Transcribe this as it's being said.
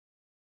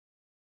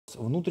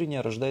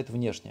Внутреннее рождает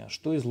внешнее.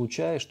 Что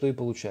излучаешь, то и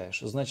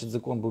получаешь. Значит,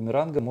 закон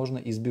бумеранга можно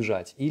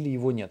избежать или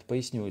его нет.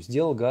 Поясню.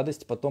 Сделал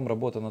гадость, потом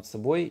работа над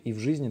собой, и в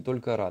жизни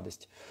только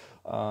радость.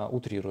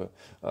 Утрирую.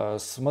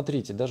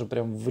 Смотрите, даже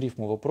прям в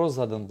рифму вопрос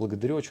задан.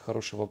 Благодарю, очень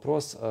хороший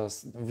вопрос.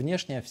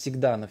 Внешнее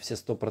всегда на все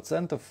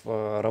 100%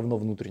 равно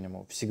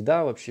внутреннему.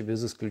 Всегда, вообще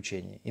без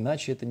исключений.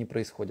 Иначе это не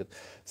происходит.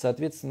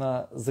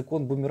 Соответственно,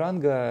 закон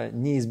бумеранга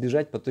не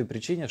избежать по той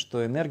причине,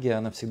 что энергия,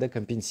 она всегда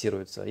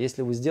компенсируется.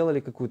 Если вы сделали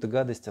какую-то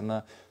гадость,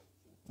 она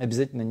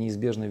обязательно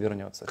неизбежно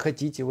вернется.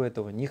 Хотите вы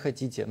этого, не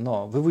хотите,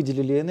 но вы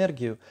выделили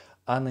энергию,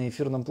 а на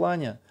эфирном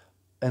плане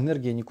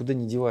энергия никуда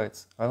не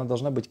девается, она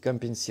должна быть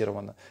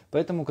компенсирована.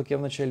 Поэтому, как я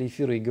в начале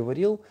эфира и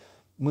говорил,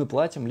 мы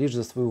платим лишь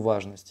за свою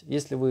важность.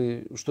 Если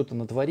вы что-то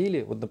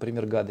натворили, вот,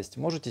 например, гадость,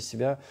 можете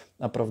себя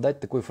оправдать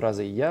такой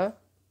фразой «я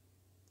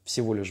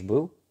всего лишь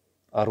был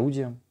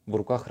орудием в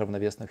руках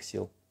равновесных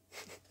сил».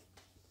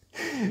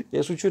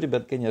 Я шучу,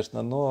 ребят,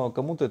 конечно, но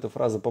кому-то эта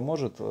фраза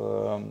поможет.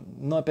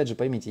 Но опять же,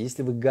 поймите,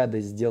 если вы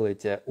гадость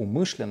сделаете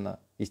умышленно,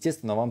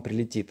 естественно, вам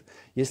прилетит.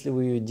 Если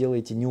вы ее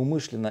делаете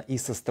неумышленно и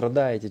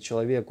сострадаете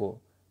человеку,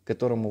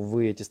 которому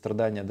вы эти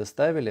страдания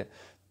доставили,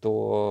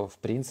 то, в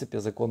принципе,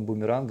 закон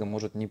бумеранга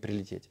может не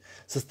прилететь.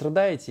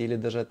 Сострадаете или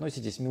даже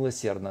относитесь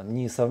милосердно.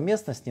 Не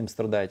совместно с ним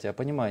страдаете, а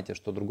понимаете,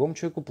 что другому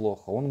человеку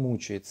плохо, он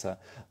мучается,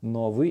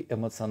 но вы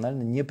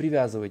эмоционально не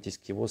привязываетесь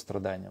к его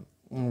страданиям.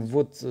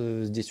 Вот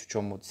здесь в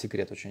чем вот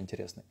секрет очень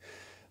интересный.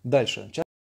 Дальше.